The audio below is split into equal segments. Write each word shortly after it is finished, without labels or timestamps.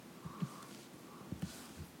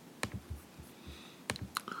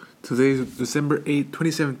Today is December 8th,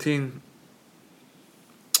 2017.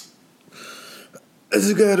 This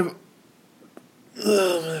is guy of...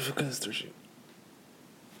 Oh, man, I fucking thirsty.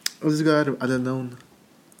 This is guy of Unknown.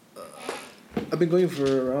 I've been going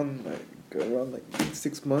for around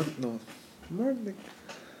 6 months. No, more like...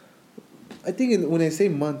 I think when I say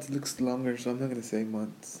month, it looks longer, so I'm not going to say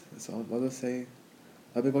months. So I'll just say...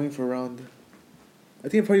 I've been going for around... I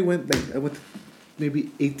think I probably I went maybe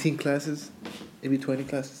 18 classes, maybe 20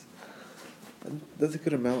 classes. That's a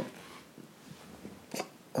good amount.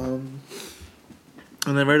 And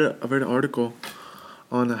I read an article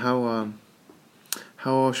on how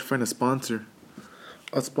I should find a sponsor.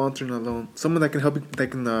 A sponsor, not alone. Someone that can help you,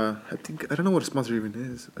 that can, I don't know what a sponsor even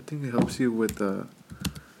is. I think it helps you with,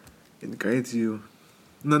 it guides you.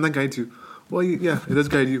 No, not guides you. Well, yeah, it does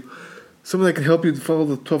guide you. Someone that can help you follow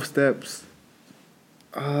the 12 steps.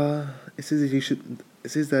 It says that you should,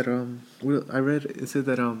 it says that, I read, it said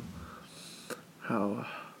that, how,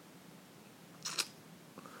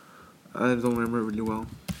 I don't remember it really well.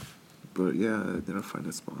 But yeah, I didn't find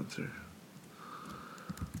a sponsor.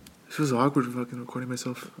 It feels awkward fucking recording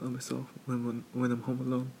myself when I'm home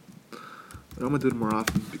alone. But I'm gonna do it more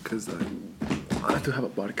often because I have to have a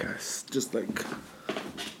podcast, just like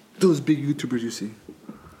those big YouTubers you see.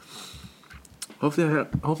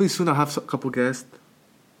 Hopefully soon I'll have a couple guests,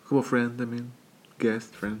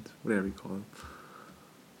 guest friends, whatever you call them.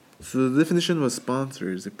 So the definition of a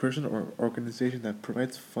sponsor is a person or organization that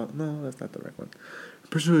provides fund. No, that's not the right one. A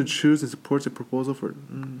person who chooses and supports a proposal for.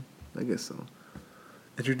 I guess so.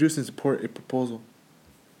 Introduce and support a proposal.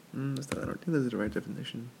 I don't think that's the right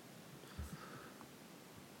definition.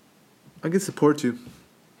 I can support you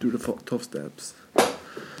through the 12 steps.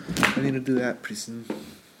 I need to do that pretty soon.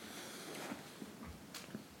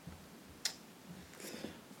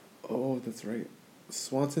 Oh, that's right.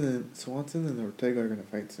 Swanson and Ortega are gonna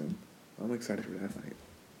fight soon. I'm excited for that fight.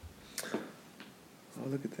 Oh,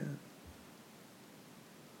 look at that.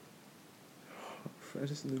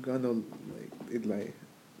 Francis Ngannou,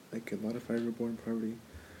 like a lot of fighters were born in poverty.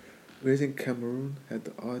 Raised in Cameroon, had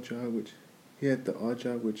the odd job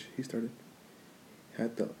which he started.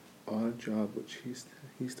 Had the odd job which he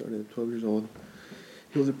started at 12 years old.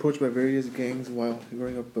 He was approached by various gangs while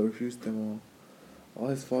growing up, but refused them all.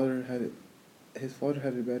 His father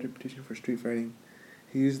had a bad reputation for street fighting.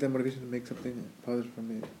 He used that motivation to make something positive from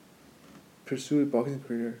it. Pursued a boxing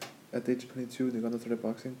career. At the age of 22, Ngannou started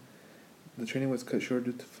boxing. The training was cut short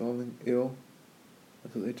due to falling ill.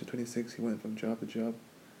 Until the age of 26, he went from job to job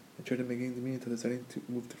and tried to make ends meet until deciding to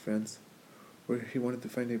move to France, where he wanted to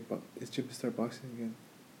find his gym to start boxing again.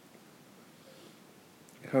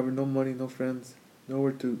 However, no money, no friends,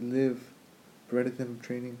 nowhere to live prevented him from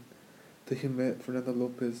training. Till he met Fernando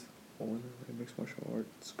Lopez, owner and mixed martial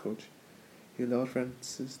arts coach. He allowed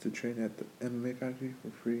Francis to train at the MMA factory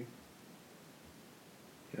for free.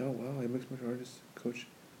 Yeah, wow, a mixed martial artist coach.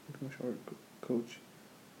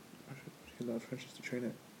 He allowed Francis to train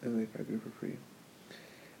at MMA factory for free.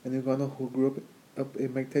 And Ngannou, who grew up a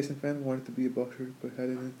Mike Tyson fan, wanted to be a boxer, but had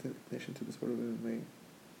an inclination to the sport of MMA.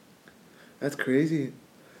 That's crazy.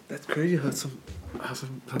 That's crazy how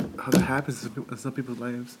that happens in some people's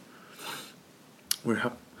lives.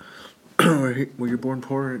 Where you're born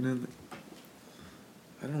poor and then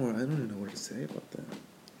I don't even know what to say about that.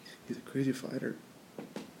 He's a crazy fighter.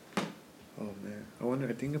 Oh man,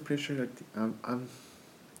 I'm pretty sure I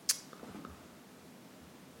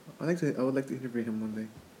would like to interview him one day.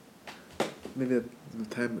 Maybe the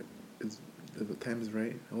time is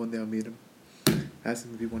right. One day I'll meet him. Ask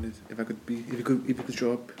him if he could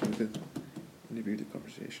show up. We could interview the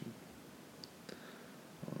conversation.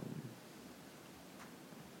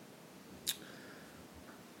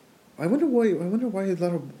 I wonder why there's a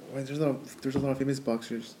lot of famous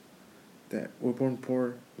boxers that were born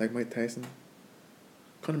poor, like Mike Tyson.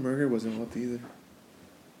 Conor McGregor wasn't wealthy either.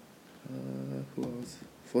 Who else?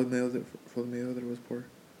 Floyd Mayweather was poor.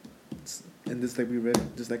 And just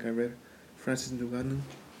like I read, Francis Ngannou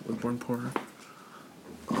was born poor.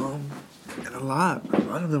 And a lot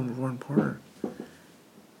of them were born poor.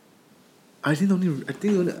 I think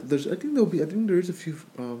there is a few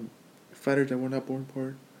fighters that were not born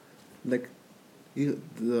poor. Like, el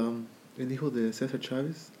hijo de Cesar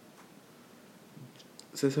Chavez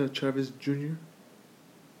Jr.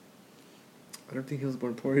 I don't think he was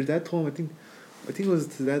born poor. His dad told him. I think it was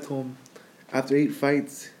his dad told him after 8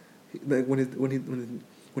 fights, like when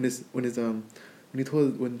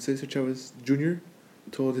Cesar Chavez Jr.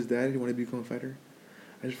 told his dad he wanted to become a fighter.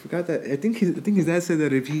 I just forgot that. I think his dad said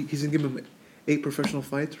that if he's gonna give him 8 professional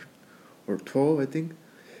fights or 12, I think.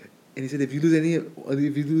 And he said if you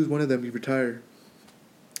lose one of them, you retire.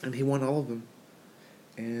 and he won all of them,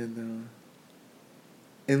 and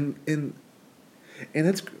and and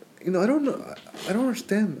that's, I don't know, I don't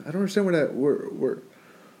understand. I don't understand where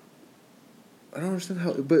I don't understand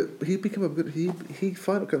how, but he became a good. He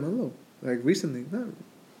fought Canelo like recently, not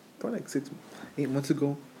probably like 6, 8 months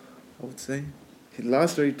ago, I would say. He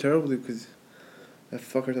lost very terribly because that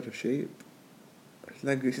fucker's out of shape. He's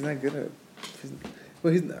not good. He's not good at. He's,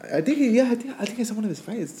 well, he's. I think. I think he's one of his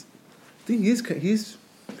fights. I think he's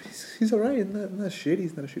alright. Not shitty.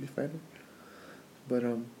 He's not a shitty fighter. But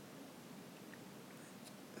what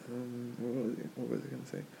was I gonna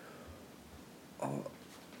say? Oh,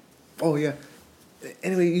 oh yeah.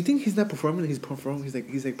 Anyway, you think he's not performing? He's performing.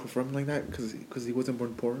 He's like performing like that because he wasn't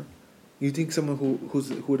born poor. You think someone who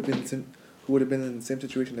would have been who would have been in the same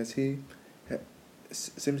situation as he,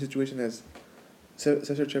 same situation as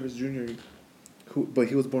Cesar Chavez Jr. But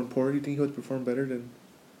he was born poor. You think he would perform better than?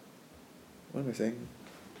 What am I saying?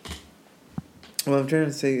 What I'm trying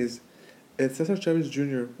to say is, if Cesar Chavez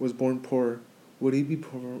Jr. was born poor, would he be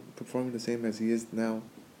performing the same as he is now,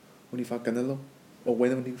 when he fought Canelo, or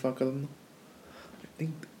when he fought Canelo?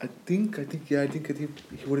 I think he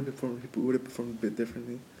would have performed. He would have performed a bit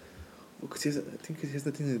differently. Because I think he has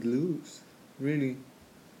nothing to lose. Really,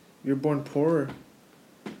 you're born poor.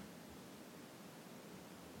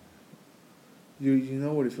 You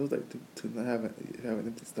know what it feels like to not have an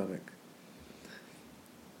empty stomach,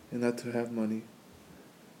 and not to have money,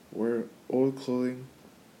 wear old clothing.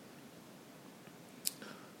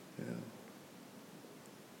 Yeah.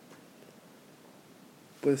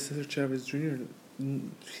 But Cesar Chavez Jr.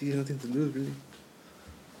 He has nothing to lose, really.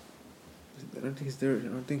 I don't think he's there. I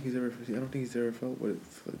don't think he's ever. I don't think he's ever felt what it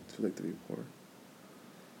feels like to be poor.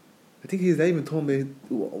 I think he's not even told me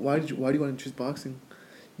why do you want to choose boxing?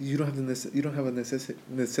 You don't have you don't have a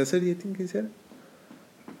necessity. I think he said.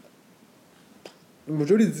 The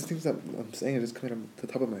majority of these things I'm saying are just coming off the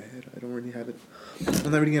top of my head. I don't really have it.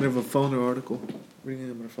 I'm not reading it out of a phone or article. I'm reading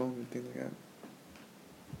it on my phone and things like that.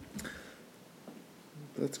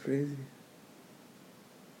 But that's crazy.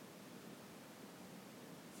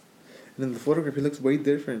 And in the photograph, he looks way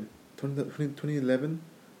different. 2011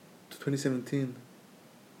 to 2017.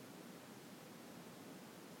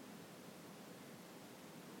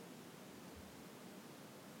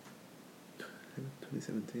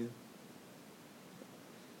 2017.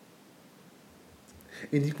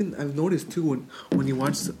 And you can, I've noticed too, when you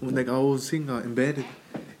watch, like I was seeing Embedded,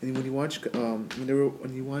 and when you watch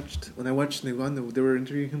when I watched Negando, they were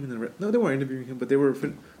interviewing him no, they weren't interviewing him, but they were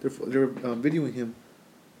videoing him.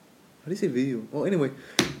 How do you say video? Well, anyway,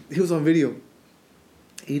 he was on video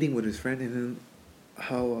eating with his friend, and then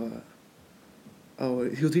how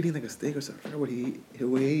he was eating like a steak or something. I forgot what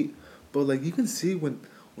he ate, but like you can see when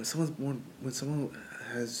someone's born, when someone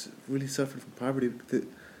has really suffered from poverty.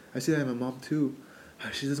 I see that in my mom too.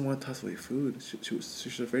 She doesn't want to toss away food.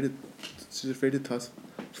 She's afraid to toss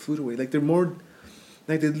food away. Like they're more,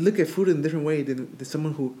 like they look at food in a different way than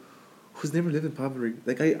someone who's never lived in poverty.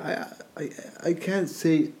 Like I can't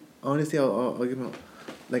say honestly. I'll give them.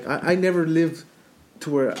 Like I never lived to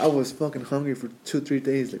where I was fucking hungry for 2-3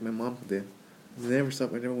 days like my mom did. I never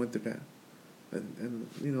stopped. I never went through that, and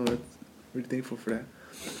that's really thankful for that.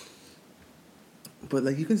 But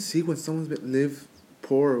like you can see when someone's lived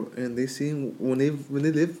poor and they see when they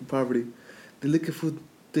live in poverty, they look at food.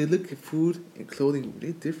 They look at food and clothing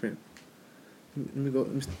really different. Let me go.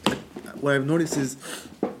 What I've noticed is,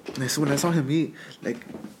 when I saw him eat, like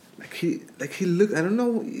he looked. I don't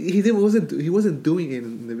know. He wasn't doing it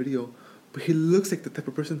in the video, but he looks like the type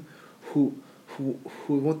of person who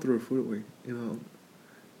won't throw food away.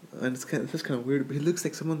 And it's just kind of weird. But he looks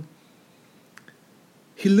like someone.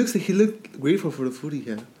 He looks like he looked grateful for the food he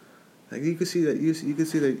had. Like you could see that you could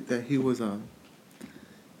see that he was I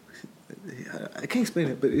can't explain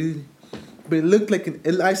it, but it looked like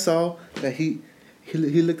I saw that he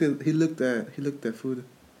looked at food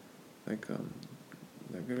like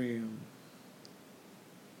very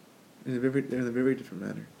in a very different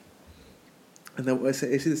manner. And I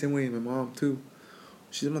see the same way in my mom too.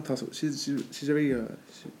 She's not tossing. She's very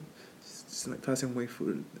she's like tossing away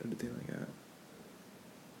food and everything like that.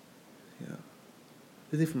 Yeah.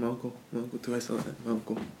 This is from my uncle. My uncle too. I saw that. My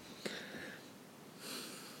uncle.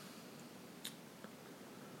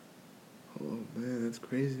 Oh man, that's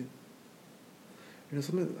crazy.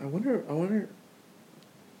 Something. I wonder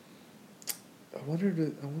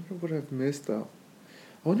what I've missed out.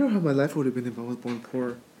 I wonder how my life would have been if I was born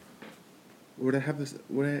poor. Would I have this?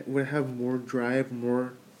 Would I have more drive?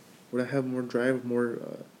 Would I have more drive? More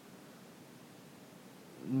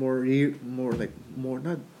like more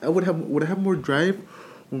not. Would I have more drive,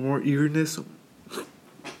 or more eagerness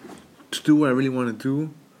do what I really want to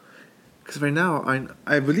do. Because right now,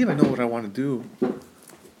 I believe I know what I want to do.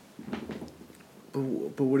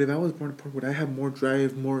 But what if I was born poor? Would I have more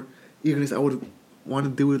drive, more eagerness? I would want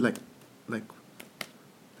to do it like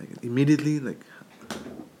immediately. Like,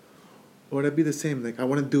 or would I be the same? Like, I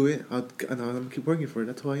want to do it. And I'm gonna keep working for it.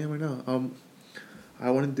 That's who I am right now.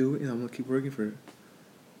 I want to do it, and I'm gonna keep working for it.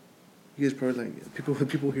 You guys probably like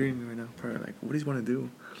people hearing me right now. Probably like, what do you want to do?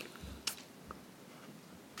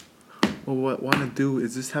 Well, what I want to do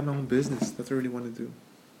is just have my own business. That's what I really want to do.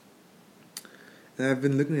 And I haven't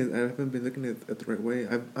been looking at it the right way.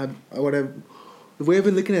 The way I've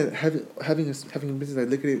been looking at having a business, I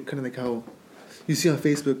look at it kind of like how you see on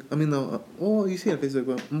Facebook. I mean, no, you see on Facebook,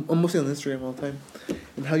 but I'm mostly on Instagram all the time.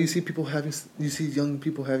 And how you see young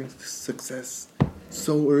people having success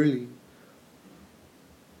so early.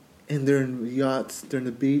 And they're in yachts, they're in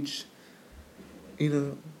the beach,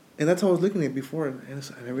 and that's how I was looking at it before, and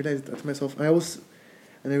I realized that to myself. I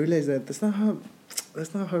realized that that's not how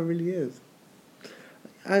it really is.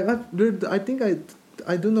 I think I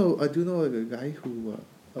do know like a guy who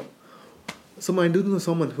I do know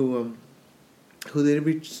someone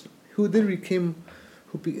he's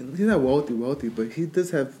not wealthy, but he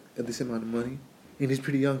does have a decent amount of money, and he's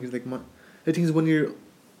pretty young. He's like I think he's 1 year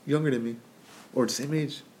younger than me, or the same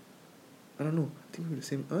age. I don't know. I think we're the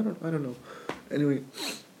same. I don't know. Anyway,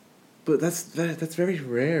 but that's very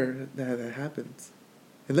rare that happens,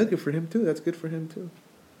 and lucky for him too. That's good for him too.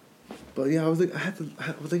 But yeah, I was looking at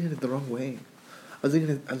it the wrong way. I was looking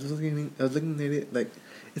at it like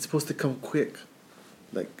it's supposed to come quick,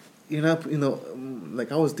 like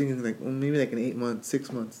like I was thinking like maybe like an 8 months,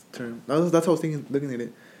 6 months term. That's how I was thinking, looking at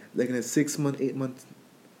it, like in a 6 month, 8 months.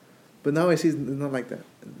 But now I see it's not like that.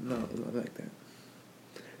 No, it's not like that.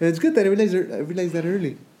 And it's good that I realized that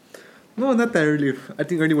early. No, not that early. I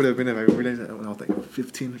think early would have been if I realized that when I was like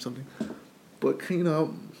 15 or something. But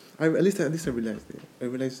at least I realized it. I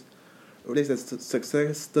realized that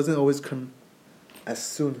success doesn't always come as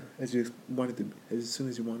soon as you want it to be, as soon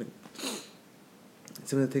as you want it.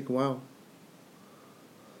 It's gonna take a while.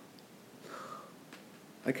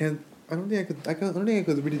 I don't think I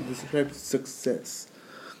could really describe success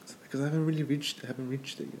because I haven't reached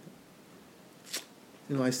it yet.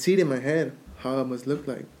 I see it in my head how it must look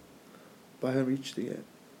like, but I haven't reached it yet.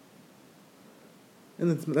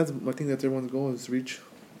 And I think that's everyone's goal, is to reach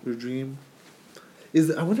their dream.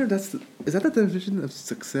 I wonder is that the definition of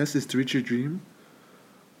success, is to reach your dream?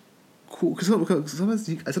 Cool, because sometimes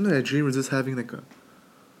I dream is just having like a.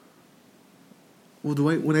 Well,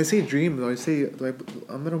 when I say dream, I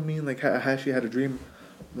don't mean like I actually had a dream.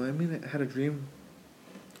 No, I mean I had a dream.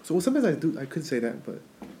 So sometimes I could say that, but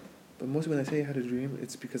mostly when I say I had a dream,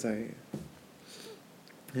 it's because I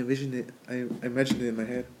envisioned it. I imagined it in my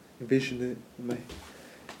head, envisioned it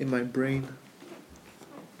in my brain.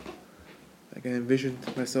 Like I envisioned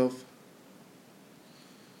myself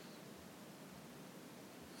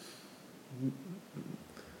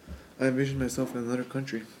in another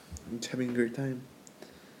country, and having a great time.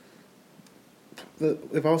 But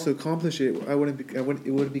if I was to accomplish it, it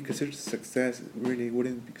wouldn't be considered success. It really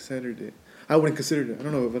wouldn't be considered it. I wouldn't consider it. I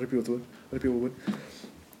don't know if other people would. Other people would.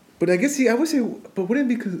 But I guess I would say, but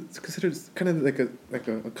wouldn't it be considered kind of like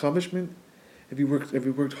a accomplishment if you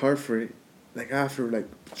worked hard for it, like after like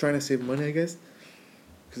trying to save money, I guess,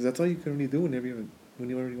 because that's all you can really do when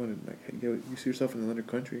you already want to like you see yourself in another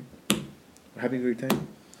country, or having a great time.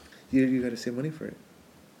 You gotta save money for it.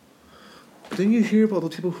 But then you hear about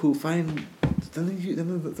those people who find.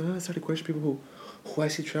 Then I start to question people who I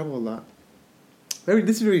see travel a lot.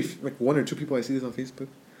 This is very like 1 or 2 people I see this on Facebook,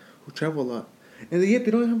 who travel a lot, and yet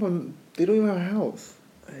they don't even have a house.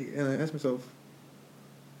 And I ask myself,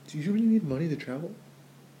 do you really need money to travel?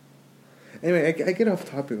 Anyway, I get off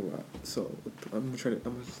topic a lot, so I'm trying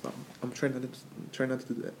to stop. I'm trying not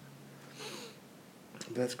to do that.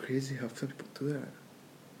 But that's crazy how some people do that.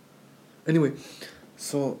 Anyway,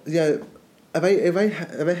 so yeah. I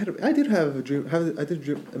did have a dream.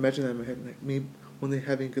 Imagine that in my head, like me one day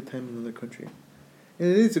having a good time in another country, and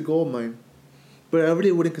it is a goal of mine. But I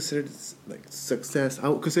really wouldn't consider it like success. I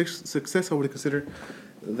would consider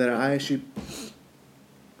that I actually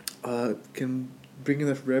can bring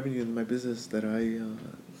enough revenue in my business that I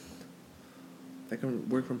can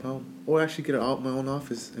work from home, or actually get out my own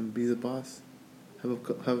office and be the boss, have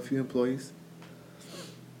a few employees.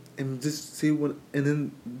 And just see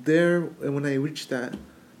and when I reach that,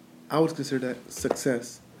 I would consider that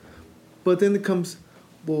success. But then it comes,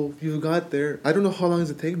 well, you got there. I don't know how long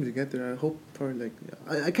does it take me to get there. I hope probably like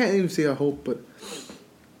I can't even say I hope, but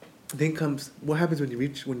then comes what happens when you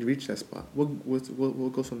reach that spot.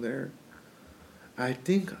 What goes from there? I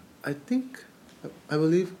think I think, I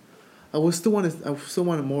believe, I still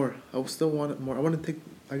wanted more. I would still want more. I want to take.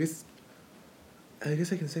 I guess. I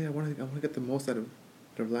guess I can say I want to get the most out of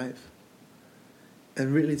life,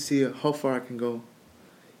 and really see how far I can go,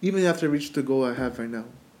 even after I reach the goal I have right now.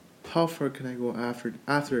 How far can I go after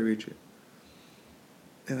I reach it?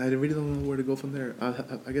 And I really don't know where to go from there.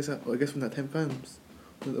 I guess when that time comes,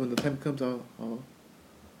 when the time comes, I'll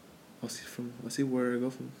see where I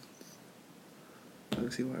go from.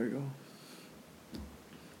 I'll see where I go.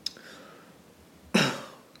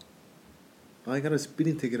 I got a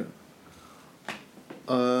speeding ticket.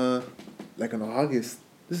 Uh, like in August.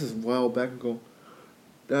 This is a while back ago.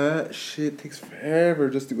 That shit takes forever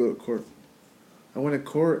just to go to court. I went to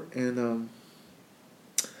court and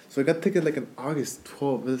so I got a ticket like in August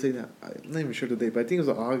 12th. Let's say that I'm not even sure the date, but I think it was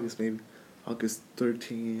August maybe, August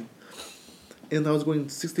 13th. And I was going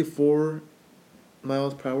 64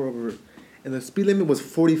 miles per hour over, and the speed limit was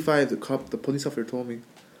 45. The police officer told me,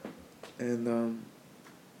 and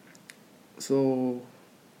so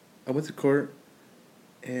I went to court,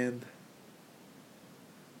 and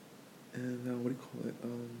what do you call it?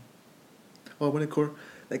 I went to court.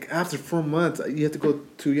 Like after 4 months, you have to go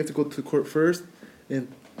to court first, and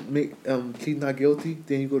make plead not guilty.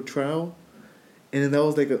 Then you go to trial, and then that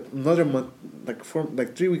was like another month,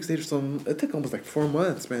 like 3 weeks later. So it took almost like 4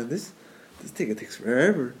 months, man. This ticket takes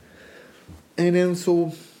forever. And then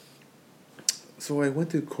so I went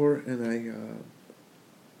to court and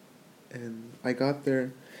I got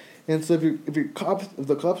there, and so if the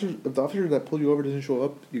officer that pulled you over doesn't show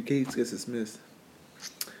up, your case gets dismissed.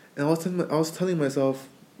 And I was telling myself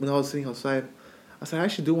when I was sitting outside, I said I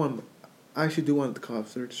actually do want the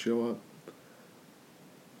cops to show up.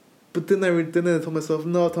 But then I told myself,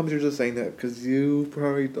 no, Thomas, you're just saying that because you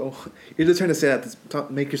probably don't. You're just trying to say that to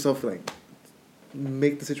make yourself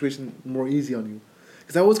make the situation more easy on you.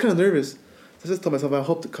 Because I was kind of nervous. So I just told myself, I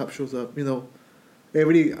hope the cop shows up.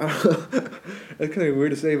 Everybody. It's kind of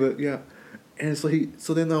weird to say, but yeah. And so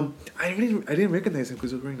then I didn't recognize him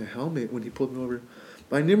because he was wearing a helmet when he pulled me over.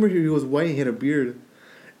 But I remember he was white and he had a beard,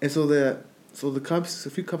 and so a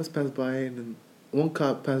few cops passed by, and then one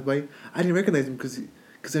cop passed by. I didn't recognize him because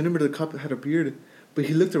I remember the cop had a beard, but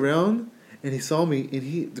he looked around and he saw me,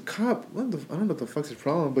 and the cop, I don't know what the fuck's his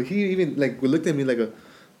problem, but he even looked at me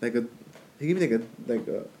he gave me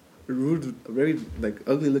a rude, a very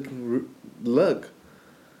ugly looking look.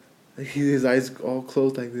 His eyes all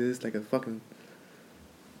closed like this, like a fucking.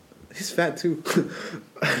 He's fat too.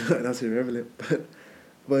 That's irrelevant,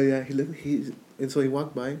 but yeah, and so he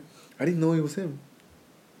walked by. I didn't know it was him.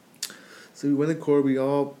 So we went to court. We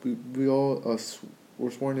all were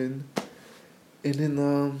sworn in, and then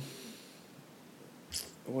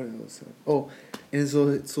what else? Oh, and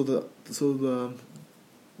the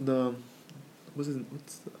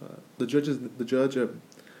the judge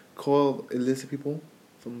called a list of people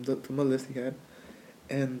from the list he had,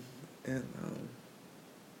 and and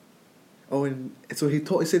so he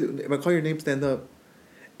said, if I call your name, stand up.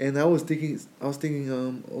 And I was thinking,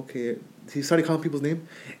 okay. He started calling people's name,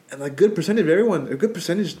 and a good percentage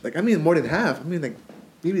more than half. I mean,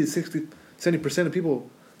 maybe 60, 70% of people,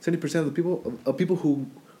 70% of the people, of people who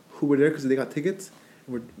were there because they got tickets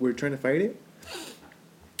and were trying to fight it,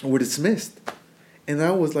 were dismissed. And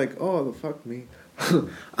I was like, oh, the fuck me.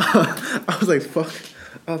 I was like, fuck.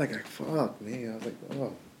 I was like, fuck me. I was like,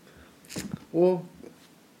 oh. Well,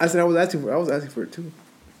 I said I was asking for it too.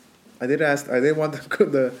 I didn't want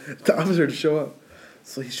the officer to show up.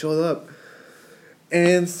 So he showed up.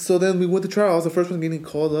 And so then we went to trial. I was the first one getting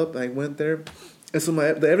called up. I went there. And so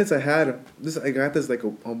the evidence I got this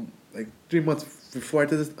 3 months before I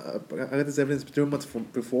did this. I got this evidence 3 months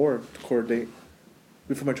before the court date.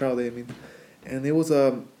 Before my trial date, I mean. And it was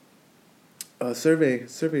a survey. I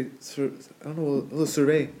don't know. It was a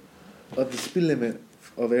survey of the speed limit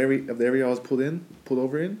of the area I was pulled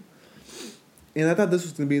over in. And I thought this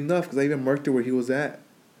was gonna be enough because I even marked it where he was at.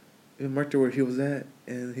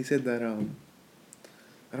 And he said that I don't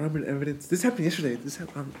remember the evidence. This happened yesterday.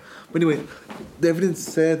 But anyway, the evidence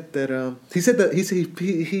said that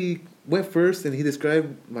he went first and he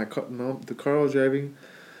described the car I was driving,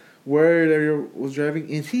 where area was driving,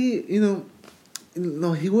 and he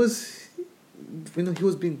was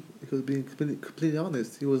being completely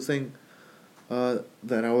honest. He was saying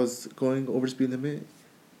that I was going over speed limit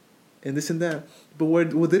and this and that. But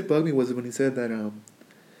what did bug me was when he said that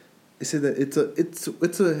he said that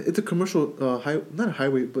it's a commercial not a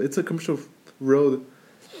highway, but it's a commercial road.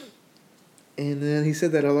 And then he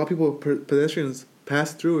said that a lot of people, pedestrians,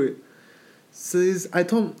 pass through it. So I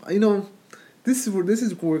told him, this is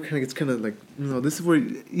where kind of gets kind of this is where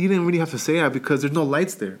you didn't really have to say that because there's no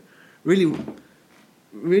lights there. really,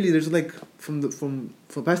 really, there's like from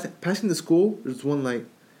passing the school, there's one light,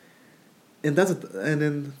 and and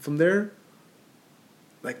then from there,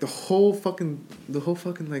 like the whole fucking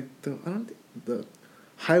like the I don't think the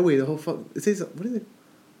highway, the whole fuck it says what is it?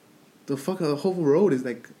 The whole road is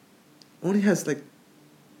like only has like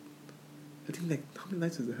I think like how many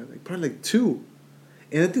lights does it have? Like probably like two,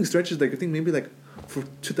 and that thing stretches like I think maybe like for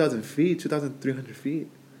 2,000 feet, 2,300 feet.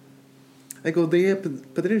 Like oh they have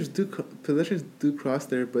pedestrians do cross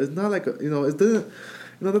there, but it's not like a, it doesn't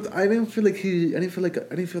that I didn't feel like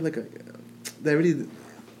that really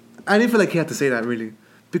I didn't feel like he had to say that really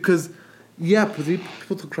because yeah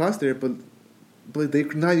people to cross there but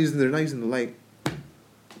they're not using the light.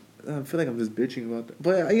 I feel like I'm just bitching about that.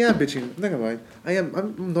 But I am bitching. I'm not gonna lie. I'm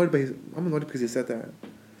annoyed I'm annoyed because he said that.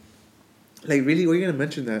 Like really, what are you gonna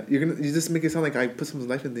mention that? You just make it sound like I put someone's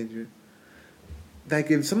life in danger.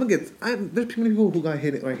 Like if someone there's many people who got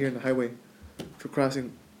hit right here in the highway for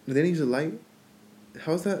crossing. They didn't use a light.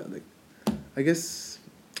 How's that? Like, I guess,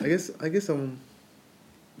 I guess, I guess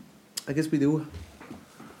I guess we do.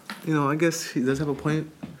 I guess he does have a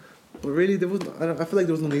point. But really, I feel like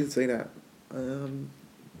there was no need to say that.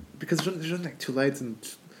 Because there's only like two lights and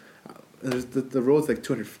there's the road's like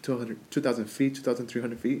 2,000 feet,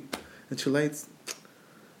 2,300 feet, and two lights.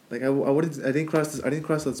 Like I didn't cross this. I didn't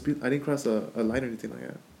cross I didn't cross a line or anything like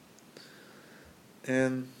that.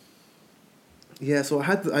 And yeah, so I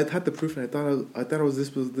had the proof, and I thought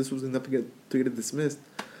this was enough to get it dismissed.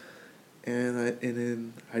 And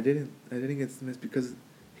then I didn't get dismissed because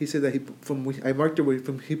he said that I marked it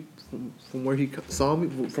from where he saw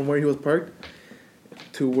me from where he was parked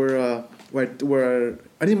to where I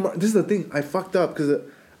didn't mark. This is the thing, I fucked up because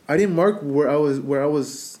I didn't mark where I was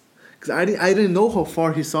because I didn't know how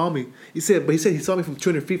far he saw me. He said he saw me from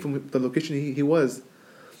 200 feet from the location he was,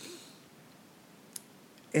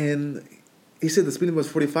 and he said the speed limit was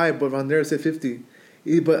 45, but around there it said 50.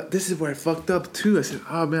 But this is where I fucked up too. I said,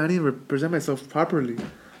 "Oh man, I didn't represent myself properly."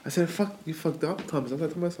 I said, "Fuck, you fucked up, Thomas." I thought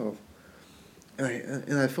to myself,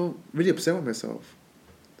 and I felt really upset with myself.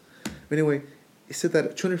 But anyway, he said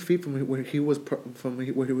that 200 feet from where he was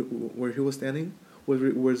where he was standing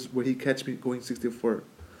was where he catch me going 64.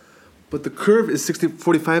 But the curve is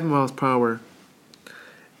 45 miles per hour.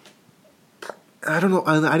 I don't know.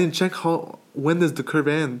 I didn't check when does the curve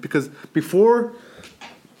end because before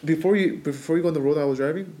you go on the road I was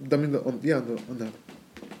driving. I mean, on the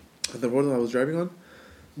road that I was driving on,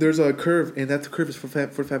 there's a curve, and that curve is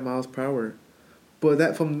 45 miles per hour. But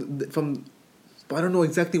that from I don't know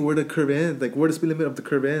exactly where the curve ends. Like where the speed limit of the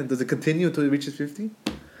curve ends. Does it continue until it reaches 50?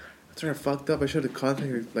 That's where I fucked up. I should have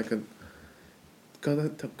contacted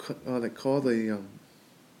called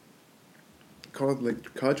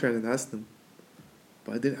Caltrans and asked them.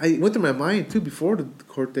 But I didn't. I went through my mind too before the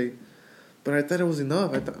court date, but I thought it was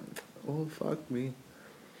enough. I thought, oh fuck me.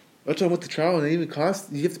 That's why I went to trial, and it even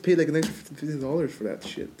cost. You have to pay like an extra $15 for that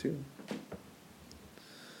shit too.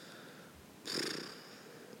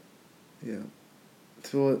 Yeah.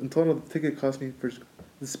 So in total, the ticket cost me for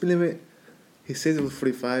the speed limit. He says it was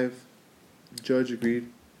 45. The judge agreed.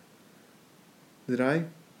 Did I?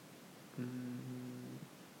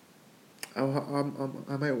 I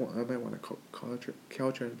might want to call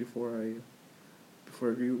Caltrans before I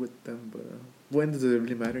agree with them, but when does it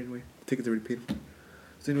really matter anyway? The tickets are already paid for.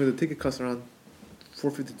 So anyway, the ticket costs around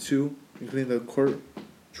 $452, including the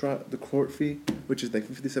court fee, which is like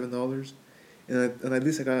 $57, and at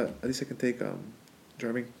least I can take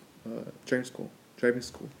driving school.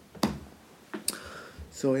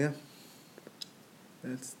 So yeah,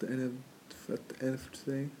 that's the end for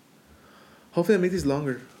today. Hopefully I make these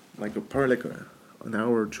longer, like probably like an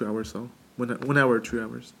hour or 2 hours. So 1 hour or 2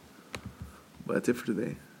 hours. But that's it for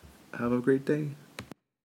today. Have a great day.